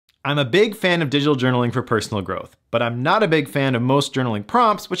I'm a big fan of digital journaling for personal growth, but I'm not a big fan of most journaling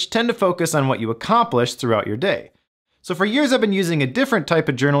prompts, which tend to focus on what you accomplish throughout your day. So for years, I've been using a different type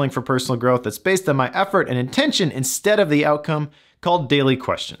of journaling for personal growth that's based on my effort and intention instead of the outcome, called daily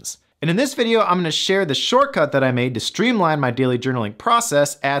questions. And in this video, I'm going to share the shortcut that I made to streamline my daily journaling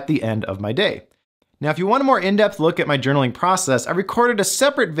process at the end of my day. Now, if you want a more in-depth look at my journaling process, I recorded a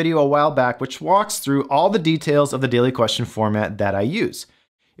separate video a while back which walks through all the details of the daily question format that I use.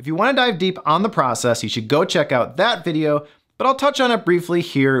 If you want to dive deep on the process, you should go check out that video, but I'll touch on it briefly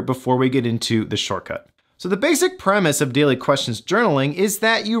here before we get into the shortcut. So the basic premise of daily questions journaling is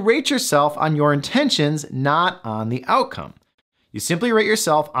that you rate yourself on your intentions, not on the outcome. You simply rate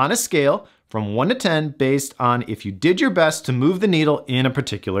yourself on a scale from 1 to 10 based on if you did your best to move the needle in a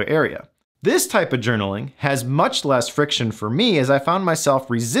particular area. This type of journaling has much less friction for me, as I found myself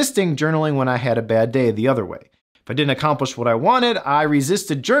resisting journaling when I had a bad day the other way. If I didn't accomplish what I wanted, I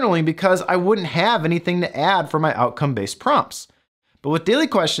resisted journaling because I wouldn't have anything to add for my outcome-based prompts. But with daily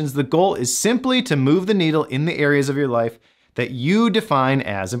questions, the goal is simply to move the needle in the areas of your life that you define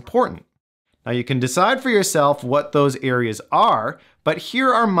as important. Now, you can decide for yourself what those areas are, but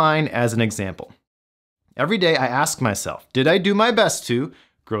here are mine as an example. Every day I ask myself, did I do my best to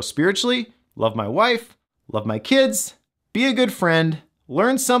grow spiritually, love my wife, love my kids, be a good friend,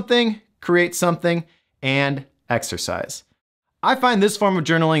 learn something, create something, and exercise? I find this form of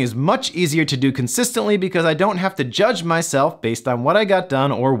journaling is much easier to do consistently because I don't have to judge myself based on what I got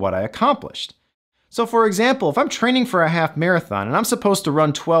done or what I accomplished. So for example, if I'm training for a half marathon and I'm supposed to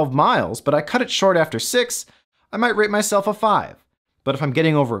run 12 miles, but I cut it short after 6, I might rate myself a 5. But if I'm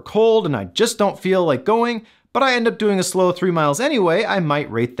getting over a cold and I just don't feel like going, but I end up doing a slow 3 miles anyway, I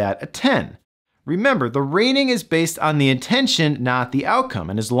might rate that a 10. Remember, the rating is based on the intention, not the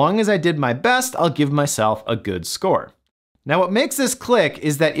outcome, and as long as I did my best, I'll give myself a good score. Now, what makes this click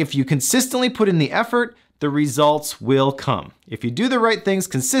is that if you consistently put in the effort, the results will come. If you do the right things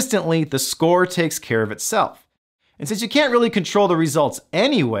consistently, the score takes care of itself. And since you can't really control the results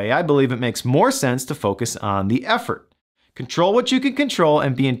anyway, I believe it makes more sense to focus on the effort. Control what you can control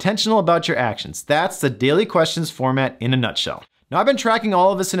and be intentional about your actions. That's the daily questions format in a nutshell. Now, I've been tracking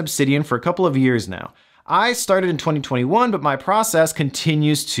all of this in Obsidian for a couple of years now. I started in 2021, but my process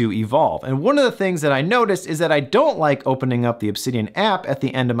continues to evolve. And one of the things that I noticed is that I don't like opening up the Obsidian app at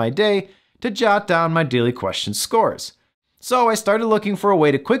the end of my day to jot down my daily question scores. So I started looking for a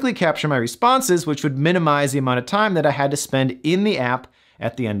way to quickly capture my responses, which would minimize the amount of time that I had to spend in the app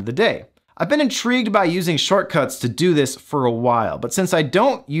at the end of the day. I've been intrigued by using shortcuts to do this for a while, but since I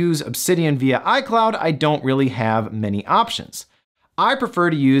don't use Obsidian via iCloud, I don't really have many options. I prefer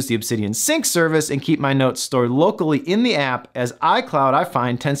to use the Obsidian Sync service and keep my notes stored locally in the app, as iCloud I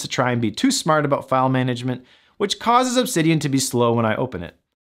find tends to try and be too smart about file management, which causes Obsidian to be slow when I open it.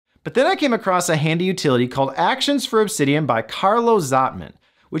 But then I came across a handy utility called Actions for Obsidian by Carlo Zotman,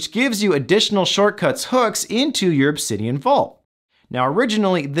 which gives you additional shortcuts hooks into your Obsidian Vault. Now,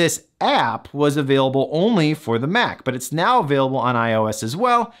 originally this app was available only for the Mac, but it's now available on iOS as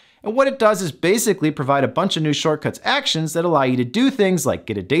well. And what it does is basically provide a bunch of new shortcuts actions that allow you to do things like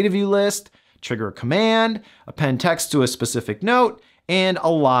get a data view list, trigger a command, append text to a specific note, and a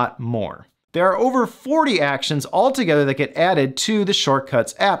lot more. There are over 40 actions altogether that get added to the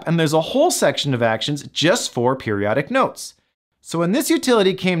Shortcuts app, and there's a whole section of actions just for periodic notes. So when this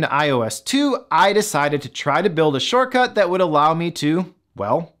utility came to iOS 2, I decided to try to build a shortcut that would allow me to,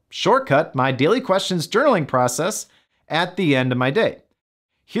 well, shortcut my daily questions journaling process at the end of my day.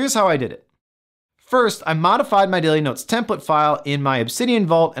 Here's how I did it. First, I modified my daily notes template file in my Obsidian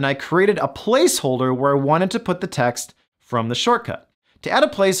Vault, and I created a placeholder where I wanted to put the text from the shortcut. To add a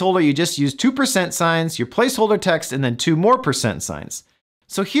placeholder, you just use 2% signs, your placeholder text, and then 2 more percent signs.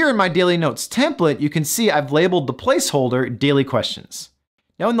 So here in my daily notes template, you can see I've labeled the placeholder daily questions.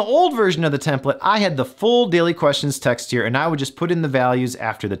 Now in the old version of the template, I had the full daily questions text here, and I would just put in the values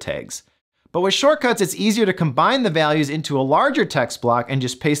after the tags. But with shortcuts, it's easier to combine the values into a larger text block and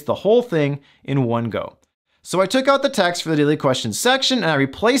just paste the whole thing in one go. So I took out the text for the daily questions section and I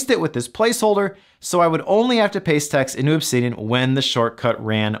replaced it with this placeholder, so I would only have to paste text into Obsidian when the shortcut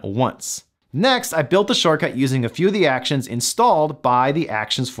ran once. Next, I built the shortcut using a few of the actions installed by the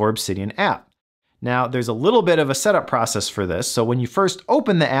Actions for Obsidian app. Now, there's a little bit of a setup process for this, so when you first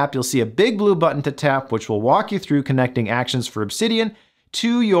open the app, you'll see a big blue button to tap, which will walk you through connecting Actions for Obsidian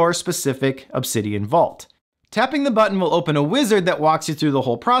to your specific Obsidian Vault. Tapping the button will open a wizard that walks you through the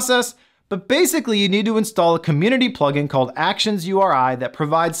whole process, but basically you need to install a community plugin called Actions URI that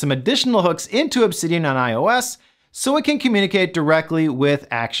provides some additional hooks into Obsidian on iOS so it can communicate directly with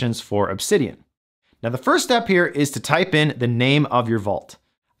Actions for Obsidian. Now the first step here is to type in the name of your vault.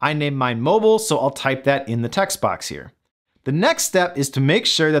 I named mine mobile, so I'll type that in the text box here. The next step is to make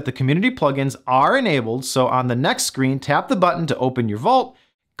sure that the community plugins are enabled, so on the next screen, tap the button to open your vault,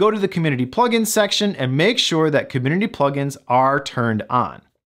 go to the community plugins section, and make sure that community plugins are turned on.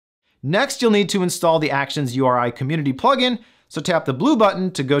 Next, you'll need to install the Actions URI community plugin, so tap the blue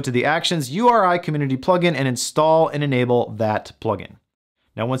button to go to the Actions URI community plugin and install and enable that plugin.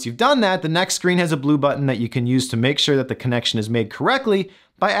 Now, once you've done that, the next screen has a blue button that you can use to make sure that the connection is made correctly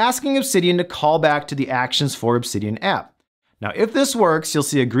by asking Obsidian to call back to the Actions for Obsidian app. Now, if this works, you'll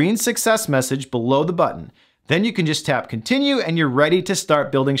see a green success message below the button. Then you can just tap continue and you're ready to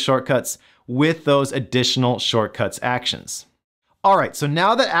start building shortcuts with those additional shortcuts actions. All right, so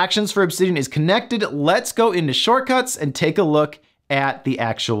now that Actions for Obsidian is connected, let's go into shortcuts and take a look at the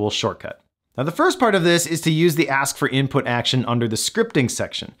actual shortcut. Now, the first part of this is to use the ask for input action under the scripting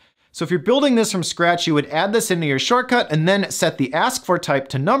section. So if you're building this from scratch, you would add this into your shortcut and then set the ask for type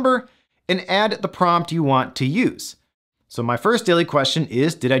to number and add the prompt you want to use. So my first daily question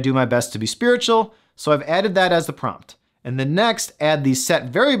is, did I do my best to be spiritual? So I've added that as the prompt. And then next, add the set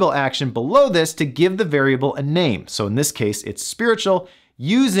variable action below this to give the variable a name. So in this case, it's spiritual,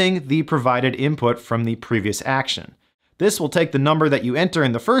 using the provided input from the previous action. This will take the number that you enter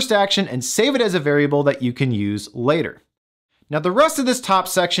in the first action and save it as a variable that you can use later. Now the rest of this top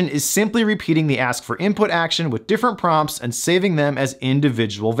section is simply repeating the ask for input action with different prompts and saving them as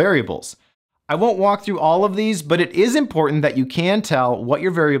individual variables. I won't walk through all of these, but it is important that you can tell what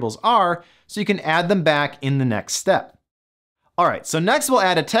your variables are so you can add them back in the next step. All right, so next we'll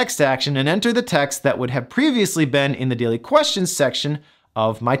add a text action and enter the text that would have previously been in the daily questions section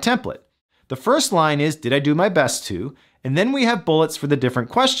of my template. The first line is, did I do my best to? And then we have bullets for the different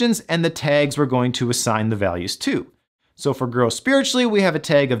questions and the tags we're going to assign the values to. So for grow spiritually, we have a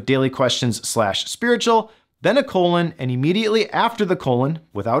tag of daily questions / spiritual, then a colon, and immediately after the colon,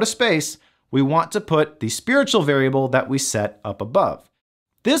 without a space, we want to put the spiritual variable that we set up above.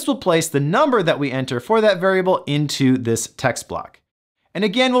 This will place the number that we enter for that variable into this text block. And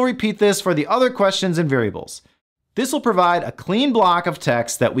again, we'll repeat this for the other questions and variables. This will provide a clean block of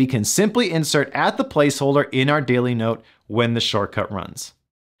text that we can simply insert at the placeholder in our daily note when the shortcut runs.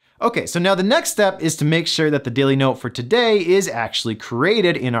 Okay, so now the next step is to make sure that the daily note for today is actually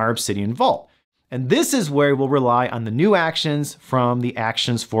created in our Obsidian Vault. And this is where we'll rely on the new actions from the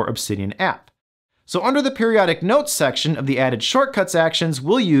Actions for Obsidian app. So under the periodic notes section of the added shortcuts actions,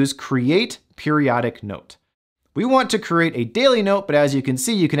 we'll use create periodic note. We want to create a daily note, but as you can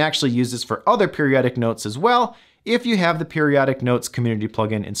see, you can actually use this for other periodic notes as well if you have the periodic notes community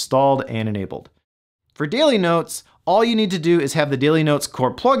plugin installed and enabled. For daily notes, all you need to do is have the daily notes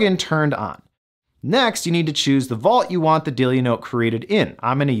core plugin turned on. Next, you need to choose the vault you want the daily note created in.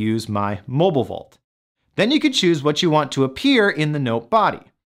 I'm going to use my mobile vault. Then you can choose what you want to appear in the note body.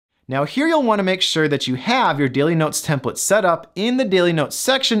 Now here you'll want to make sure that you have your daily notes template set up in the daily notes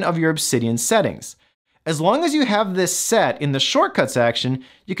section of your Obsidian settings. As long as you have this set in the shortcuts action,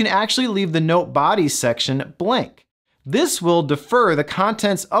 you can actually leave the note body section blank. This will defer the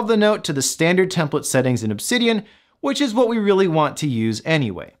contents of the note to the standard template settings in Obsidian, which is what we really want to use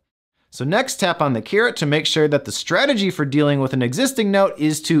anyway. So next, tap on the caret to make sure that the strategy for dealing with an existing note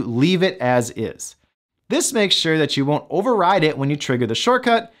is to leave it as is. This makes sure that you won't override it when you trigger the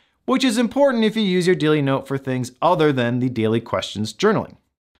shortcut, which is important if you use your daily note for things other than the daily questions journaling.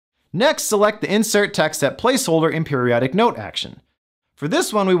 Next, select the Insert Text at Placeholder in Periodic Note action. For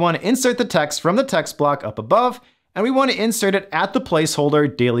this one, we want to insert the text from the text block up above, and we want to insert it at the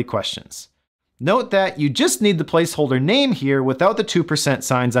placeholder Daily Questions. Note that you just need the placeholder name here without the 2%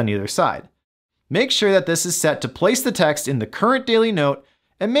 signs on either side. Make sure that this is set to place the text in the current daily note,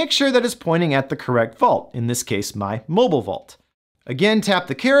 and make sure that it's pointing at the correct vault, in this case my mobile vault. Again, tap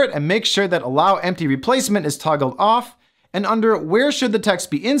the caret and make sure that Allow Empty Replacement is toggled off, and under Where should the text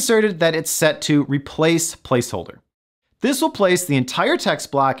be inserted that it's set to Replace Placeholder. This will place the entire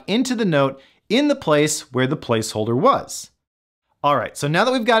text block into the note in the place where the placeholder was. All right, so now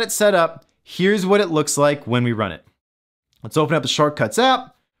that we've got it set up, here's what it looks like when we run it. Let's open up the Shortcuts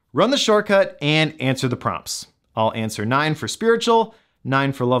app, run the shortcut, and answer the prompts. I'll answer 9 for spiritual,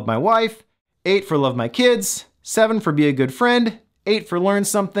 9 for love my wife, 8 for love my kids, 7 for be a good friend, 8 for learn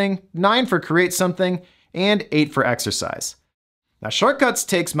something, 9 for create something, and 8 for exercise. Now Shortcuts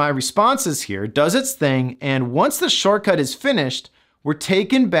takes my responses here, does its thing, and once the shortcut is finished, we're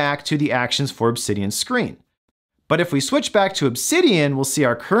taken back to the Actions for Obsidian screen. But if we switch back to Obsidian, we'll see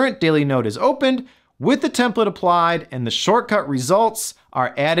our current daily note is opened with the template applied, and the shortcut results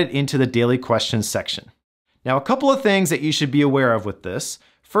are added into the daily questions section. Now, a couple of things that you should be aware of with this.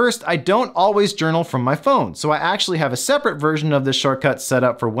 First, I don't always journal from my phone, so I actually have a separate version of this shortcut set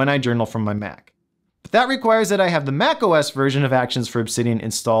up for when I journal from my Mac. But that requires that I have the macOS version of Actions for Obsidian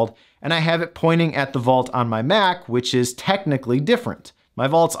installed, and I have it pointing at the vault on my Mac, which is technically different. My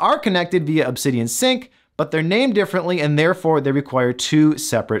vaults are connected via Obsidian Sync, but they're named differently, and therefore they require two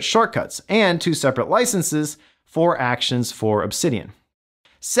separate shortcuts and two separate licenses for Actions for Obsidian.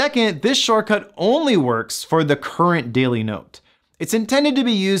 Second, this shortcut only works for the current daily note. It's intended to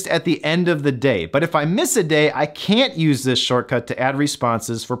be used at the end of the day, but if I miss a day, I can't use this shortcut to add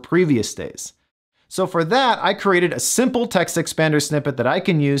responses for previous days. So for that, I created a simple text expander snippet that I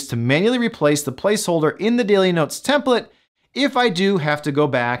can use to manually replace the placeholder in the daily notes template if I do have to go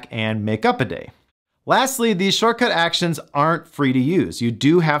back and make up a day. Lastly, these shortcut actions aren't free to use. You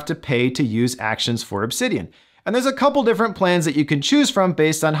do have to pay to use Actions for Obsidian. And there's a couple different plans that you can choose from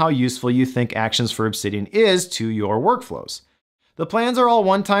based on how useful you think Actions for Obsidian is to your workflows. The plans are all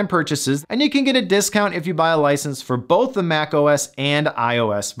one-time purchases, and you can get a discount if you buy a license for both the macOS and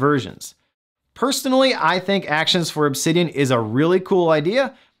iOS versions. Personally, I think Actions for Obsidian is a really cool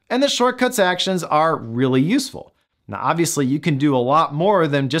idea, and the shortcuts actions are really useful. Now, obviously, you can do a lot more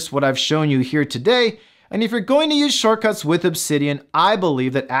than just what I've shown you here today, and if you're going to use shortcuts with Obsidian, I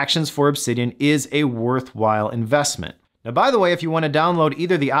believe that Actions for Obsidian is a worthwhile investment. Now, by the way, if you want to download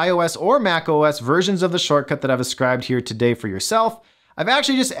either the iOS or macOS versions of the shortcut that I've described here today for yourself, I've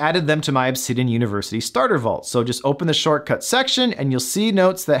actually just added them to my Obsidian University Starter Vault. So just open the shortcut section and you'll see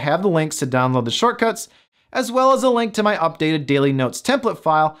notes that have the links to download the shortcuts, as well as a link to my updated daily notes template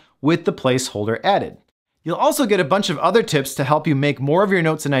file with the placeholder added. You'll also get a bunch of other tips to help you make more of your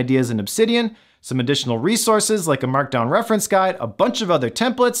notes and ideas in Obsidian, some additional resources like a markdown reference guide, a bunch of other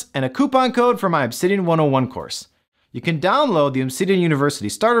templates, and a coupon code for my Obsidian 101 course. You can download the Obsidian University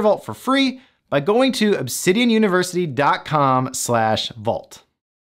Starter Vault for free by going to obsidianuniversity.com/vault.